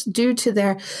 not just due to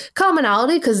their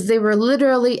commonality, because they were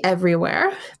literally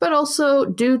everywhere, but also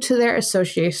due to their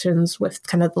associations with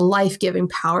kind of the life-giving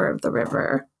power of the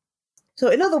river. So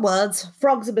in other words,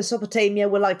 frogs in Mesopotamia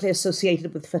were likely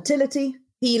associated with fertility,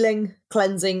 healing,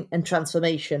 cleansing, and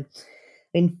transformation.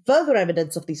 And further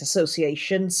evidence of these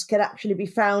associations can actually be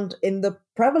found in the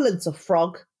prevalence of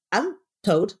frog and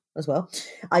toad as well,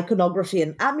 iconography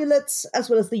and amulets, as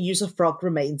well as the use of frog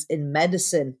remains in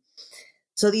medicine.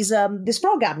 So these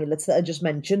frog amulets that I just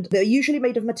mentioned, they're usually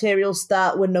made of materials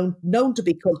that were known to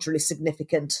be culturally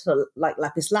significant, so like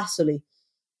lapis lazuli.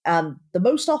 And the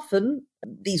most often,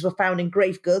 these were found in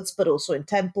grave goods, but also in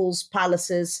temples,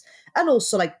 palaces, and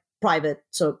also like private,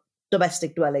 so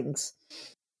domestic dwellings.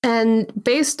 And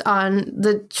based on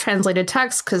the translated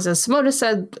text, because as Simona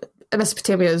said,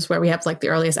 Mesopotamia is where we have like the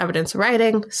earliest evidence of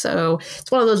writing. So it's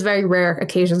one of those very rare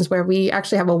occasions where we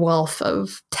actually have a wealth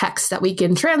of texts that we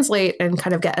can translate and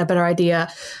kind of get a better idea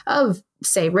of,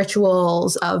 say,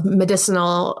 rituals, of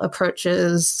medicinal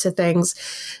approaches to things.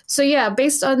 So yeah,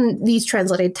 based on these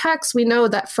translated texts, we know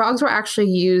that frogs were actually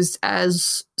used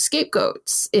as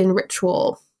scapegoats in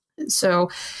ritual. So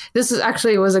this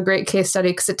was a great case study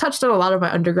because it touched on a lot of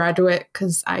my undergraduate,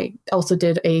 because I also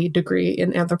did a degree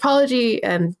in anthropology,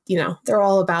 and, they're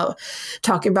all about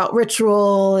talking about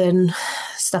ritual and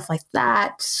stuff like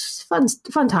that.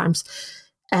 Fun times.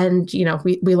 And,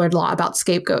 we learned a lot about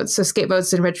scapegoats. So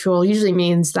scapegoats in ritual usually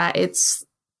means that it's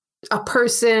a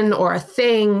person or a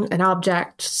thing, an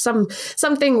object,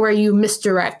 something where you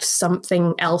misdirect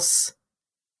something else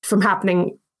from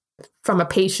happening from a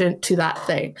patient to that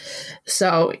thing.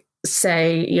 So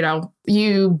say,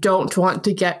 you don't want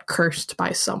to get cursed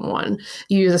by someone.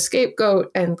 You use a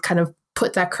scapegoat and kind of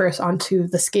put that curse onto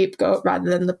the scapegoat rather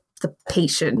than the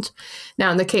patient. Now,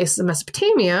 in the case of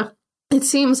Mesopotamia, it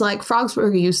seems like frogs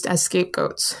were used as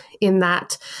scapegoats in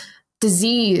that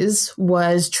disease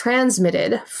was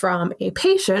transmitted from a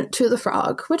patient to the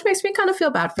frog, which makes me kind of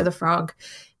feel bad for the frog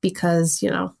because,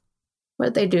 what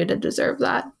did they do to deserve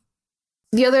that?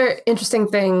 The other interesting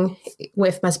thing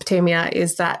with Mesopotamia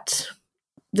is that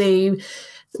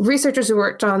researchers who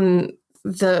worked on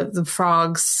the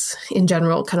frogs in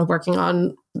general, kind of working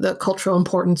on the cultural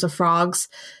importance of frogs,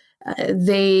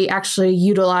 they actually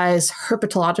utilize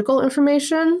herpetological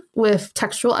information with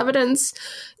textual evidence,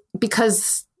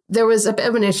 because there was a bit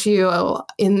of an issue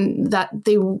in that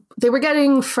they were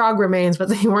getting frog remains, but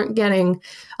they weren't getting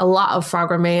a lot of frog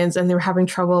remains, and they were having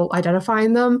trouble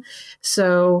identifying them.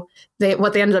 So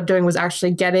what they ended up doing was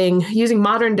actually using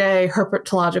modern day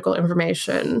herpetological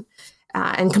information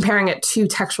and comparing it to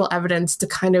textual evidence to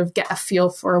kind of get a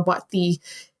feel for what the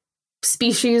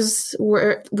species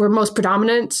were most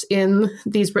predominant in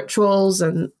these rituals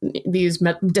and these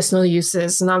medicinal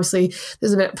uses. And obviously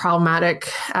there's a bit problematic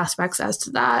aspects as to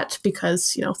that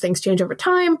because, things change over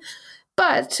time.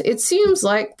 But it seems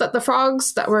like that the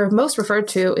frogs that were most referred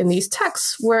to in these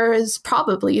texts was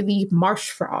probably the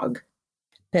marsh frog.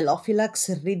 Pelophylax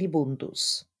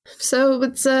ridibundus. So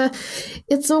it's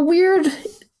a weird,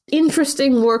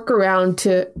 interesting workaround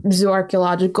to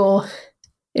zooarchaeological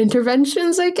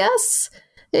interventions, I guess.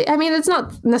 I mean, it's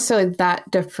not necessarily that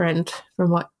different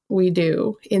from what we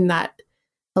do in that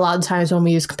a lot of times when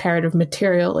we use comparative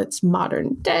material, it's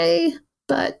modern day.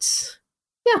 But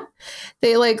yeah,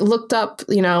 they looked up,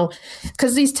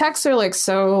 because these texts are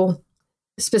so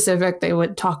specific. They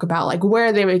would talk about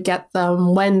where they would get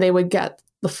them, when they would get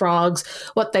the frogs,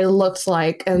 what they looked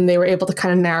like, and they were able to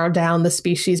kind of narrow down the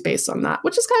species based on that,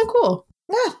 which is kind of cool.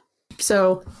 Yeah.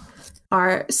 So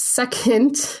our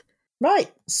second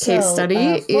case study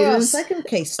is our second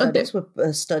case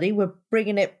study. We're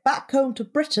bringing it back home to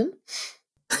Britain.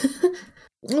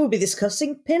 We'll be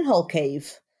discussing Pinhole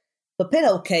Cave. The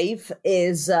Pinhole Cave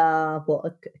is a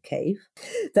cave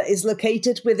that is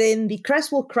located within the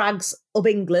Creswell Crags of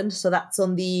England. So that's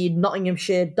on the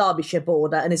Nottinghamshire-Derbyshire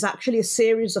border, and it's actually a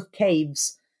series of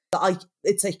caves that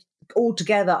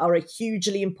altogether are a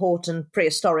hugely important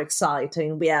prehistoric site. I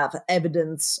mean, we have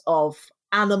evidence of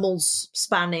animals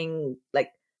spanning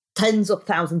tens of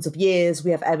thousands of years.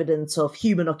 We have evidence of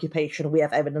human occupation. We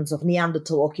have evidence of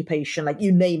Neanderthal occupation.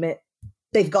 You name it,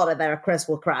 they've got it there at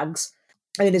Creswell Crags.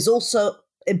 And it is also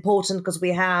important because we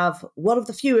have one of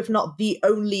the few, if not the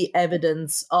only,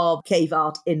 evidence of cave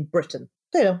art in Britain.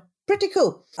 Pretty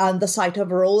cool. And the site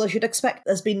overall, as you'd expect,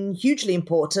 has been hugely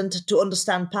important to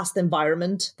understand past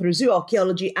environment through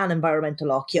zooarchaeology and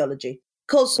environmental archaeology.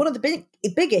 Because one of the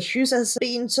big issues has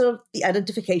been sort of the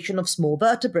identification of small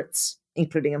vertebrates,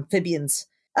 including amphibians.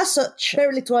 As such,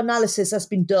 very little analysis has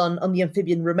been done on the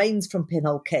amphibian remains from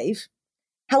Pinhole Cave.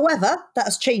 However, that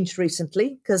has changed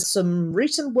recently because some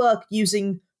recent work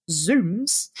using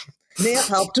zooms may have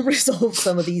helped to resolve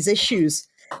some of these issues.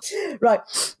 Right.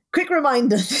 Quick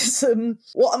reminder,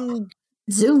 what I'm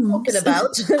talking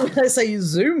about when I say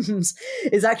zooms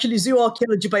is actually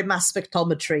zooarchaeology by mass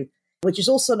spectrometry, which is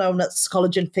also known as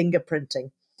collagen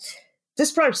fingerprinting.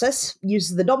 This process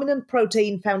uses the dominant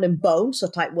protein found in bone, so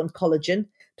type 1 collagen,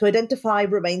 to identify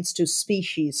remains to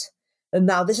species. And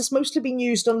now this has mostly been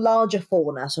used on larger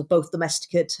fauna, so both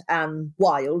domesticate and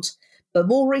wild, but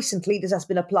more recently this has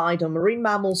been applied on marine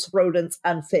mammals, rodents,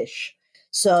 and fish.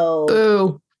 So...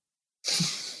 Boo.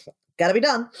 Gotta be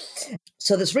done.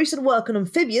 So this recent work on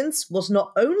amphibians was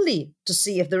not only to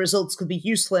see if the results could be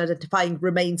useful in identifying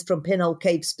remains from Pinhole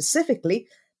Cave specifically,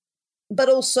 but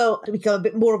also to become a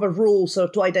bit more of a rule, so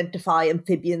to identify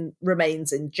amphibian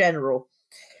remains in general.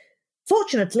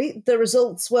 Fortunately, the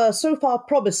results were so far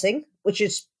promising, which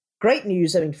is great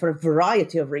news, for a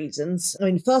variety of reasons.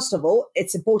 First of all,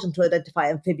 it's important to identify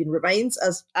amphibian remains,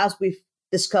 as we've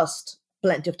discussed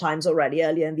plenty of times already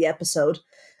earlier in the episode.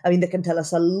 They can tell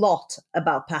us a lot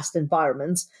about past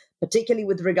environments, particularly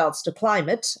with regards to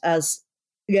climate, as,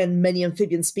 again, many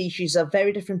amphibian species have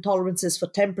very different tolerances for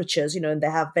temperatures, and they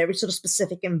have very sort of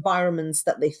specific environments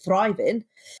that they thrive in.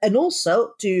 And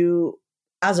also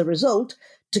as a result,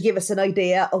 to give us an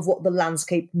idea of what the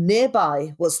landscape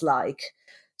nearby was like.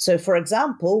 So, for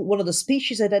example, one of the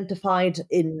species identified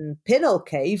in Pinhole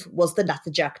Cave was the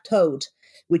natterjack toad,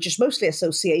 which is mostly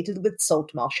associated with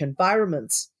salt marsh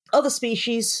environments. Other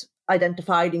species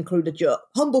identified included your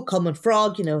humble common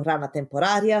frog, Rana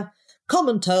temporaria,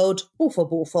 common toad, bufo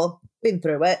bufo, been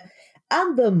through it,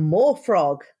 and the moor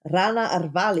frog, Rana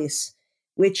arvalis,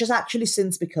 which has actually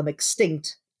since become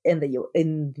extinct in the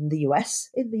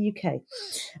UK.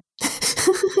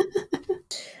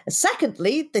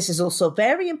 Secondly, this is also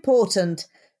very important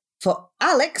for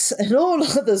Alex and all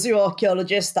other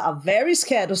zooarchaeologists that are very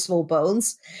scared of small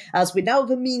bones, as we now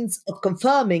have a means of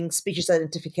confirming species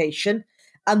identification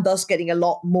and thus getting a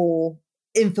lot more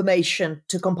information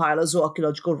to compile a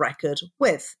zooarchaeological record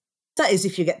with. That is,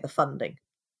 if you get the funding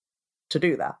to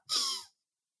do that.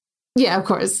 Yeah, of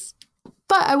course.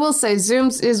 But I will say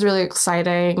Zooms is really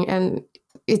exciting, and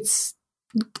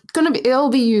it'll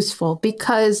be useful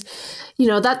because,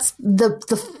 that's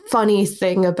the funny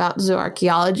thing about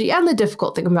zooarchaeology, and the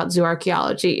difficult thing about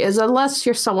zooarchaeology is, unless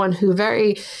you're someone who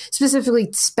very specifically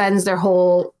spends their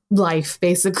whole life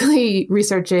basically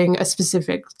researching a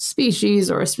specific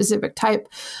species or a specific type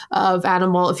of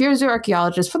animal, if you're a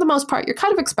zooarchaeologist, for the most part, you're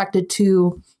kind of expected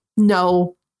to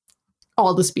know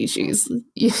all the species,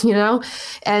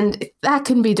 and that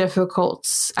can be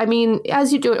difficult.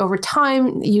 As you do it over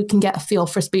time, you can get a feel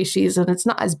for species and it's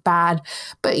not as bad.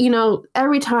 But,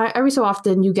 every so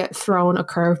often you get thrown a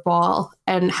curveball,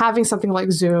 and having something like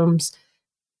Zooms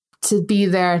to be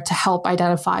there to help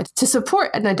identify, to support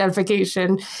an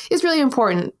identification is really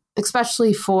important,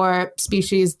 especially for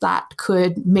species that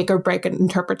could make or break an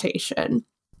interpretation.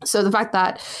 So the fact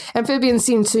that amphibians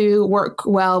seem to work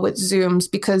well with Zooms,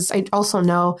 because I also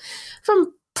know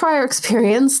from prior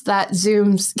experience that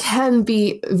Zooms can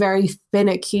be very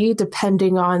finicky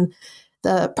depending on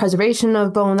the preservation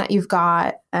of bone that you've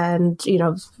got and,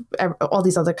 all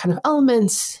these other kind of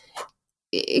elements.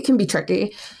 It can be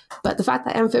tricky. But the fact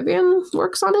that amphibian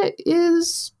works on it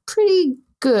is pretty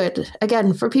good.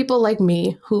 Again, for people like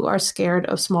me who are scared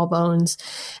of small bones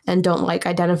and don't like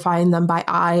identifying them by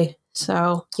eye.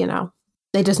 So,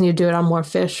 they just need to do it on more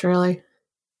fish, really.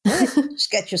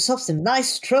 Just get yourself some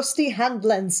nice, trusty hand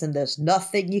lens, and there's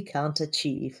nothing you can't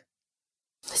achieve.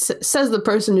 Says the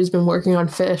person who's been working on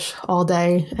fish all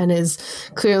day and is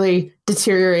clearly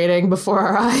deteriorating before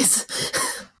our eyes.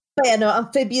 But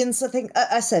amphibians, I think,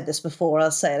 I said this before, I'll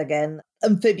say it again.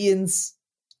 Amphibians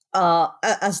are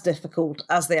as difficult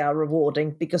as they are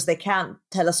rewarding, because they can't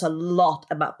tell us a lot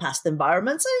about past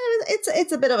environments.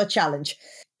 It's a bit of a challenge.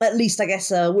 At least, I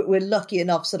guess, we're lucky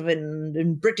enough sort of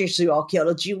in British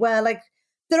zooarchaeology where,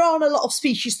 there aren't a lot of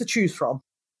species to choose from.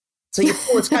 So you're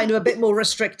always kind of a bit more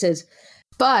restricted.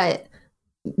 But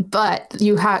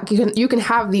you can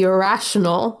have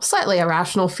the slightly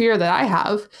irrational fear that I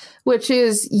have, which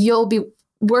is you'll be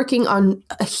working on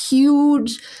a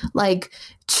huge,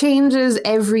 changes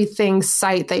everything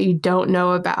site that you don't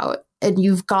know about. And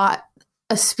you've got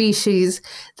a species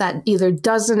that either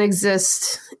doesn't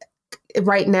exist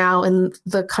right now in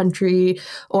the country,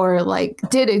 or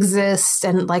did exist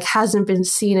and hasn't been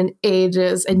seen in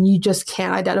ages, and you just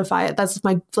can't identify it. That's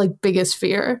my biggest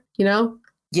fear,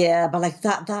 Yeah, but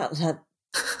that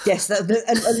yes,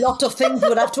 a lot of things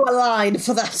would have to align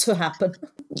for that to happen.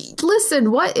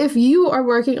 Listen, what if you are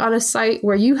working on a site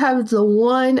where you have the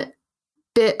one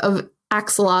bit of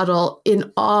axolotl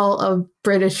in all of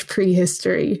British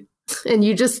prehistory, and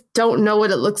you just don't know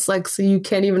what it looks like, so you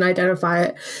can't even identify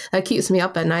it? That keeps me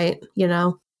up at night,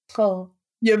 Oh,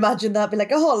 you imagine that be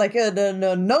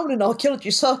known in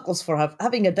archaeology circles for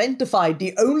having identified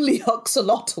the only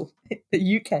axolotl in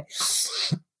the UK.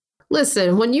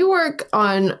 Listen, when you work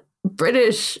on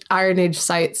British Iron Age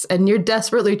sites and you're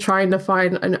desperately trying to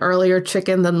find an earlier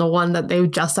chicken than the one that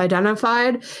they've just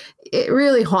identified, it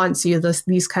really haunts you,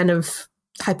 these kind of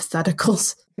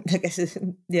hypotheticals. I guess,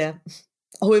 yeah.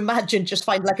 Oh, imagine just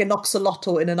find an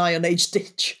axolotl in an Iron Age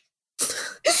ditch.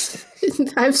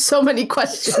 I have so many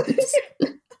questions.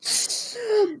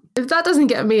 If that doesn't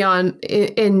get me on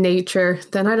in nature,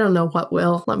 then I don't know what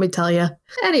will, let me tell you.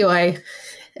 Anyway,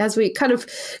 as we kind of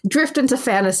drift into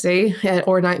fantasy,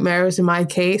 or nightmares in my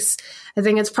case, I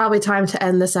think it's probably time to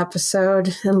end this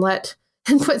episode and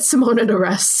put Simona to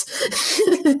rest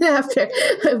after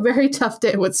a very tough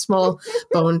day with Small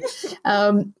Bone.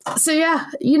 So yeah,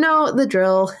 you know the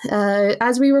drill.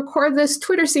 As we record this,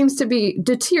 Twitter seems to be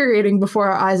deteriorating before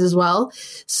our eyes as well.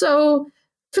 So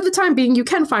for the time being, you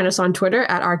can find us on Twitter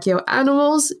at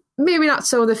ArchaeoAnimals. Maybe not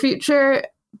so in the future,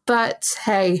 but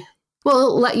hey,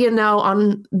 we'll let you know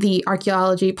on the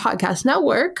Archaeology Podcast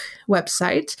Network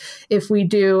website if we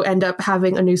do end up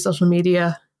having a new social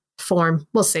media form.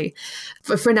 We'll see.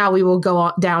 But for now, we will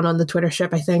go down on the Twitter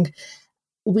ship, I think.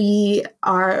 We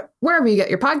are wherever you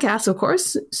get your podcasts, of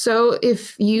course. So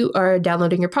if you are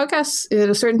downloading your podcasts at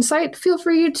a certain site, feel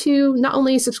free to not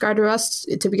only subscribe to us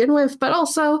to begin with, but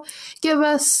also give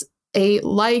us a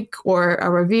like or a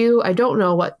review. I don't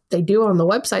know what they do on the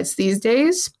websites these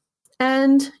days.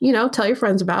 And, tell your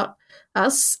friends about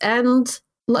us and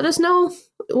let us know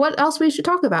what else we should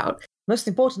talk about. Most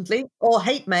importantly, all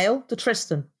hate mail to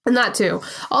Tristan. And that too.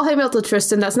 All hate mail to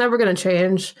Tristan. That's never going to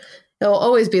change. It'll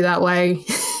always be that way,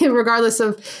 regardless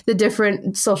of the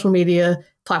different social media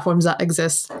platforms that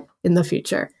exist in the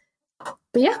future.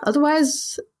 But yeah,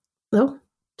 otherwise, no,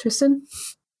 Tristan.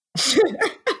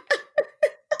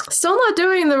 Still not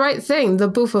doing the right thing, the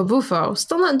bufo.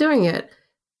 Still not doing it.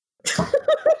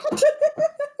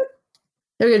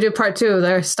 They're going to do part 2 of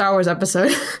their Star Wars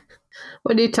episode.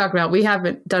 What are you talking about? We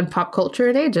haven't done pop culture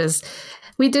in ages.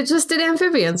 We just did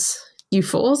amphibians, you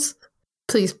fools.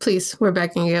 Please, we're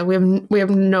begging you. We have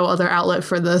no other outlet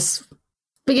for this.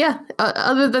 But yeah,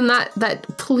 other than that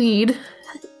plead,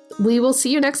 we will see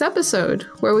you next episode,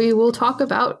 where we will talk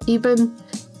about even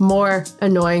more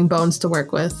annoying bones to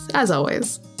work with, as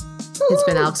always. It's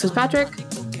been Alex Fitzpatrick.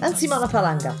 And Simona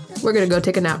Falanga. We're going to go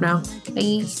take a nap now.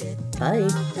 Bye. Bye.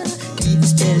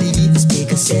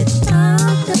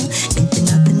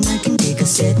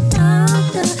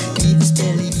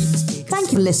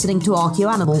 Thank you for listening to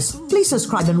ArchaeoAnimals. Please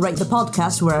subscribe and rate the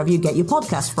podcast wherever you get your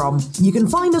podcast from. You can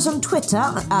find us on Twitter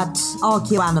at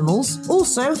ArchaeoAnimals.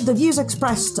 Also, the views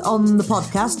expressed on the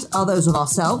podcast are those of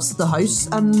ourselves, the hosts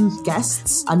and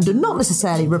guests, and do not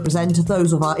necessarily represent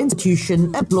those of our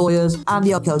institution, employers, and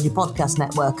the Archaeology Podcast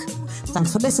Network.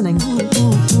 Thanks for listening.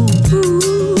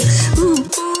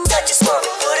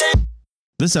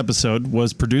 This episode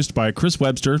was produced by Chris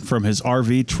Webster from his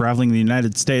RV traveling the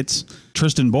United States,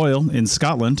 Tristan Boyle in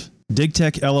Scotland,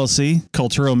 DigTech LLC,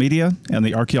 Culturo Media, and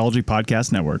the Archaeology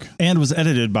Podcast Network, and was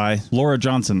edited by Laura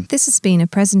Johnson. This has been a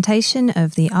presentation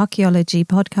of the Archaeology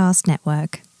Podcast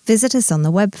Network. Visit us on the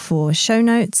web for show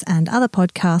notes and other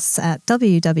podcasts at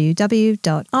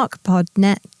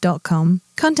www.archpodnet.com.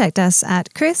 Contact us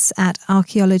at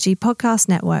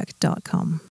chris@archaeologypodcastnetwork.com.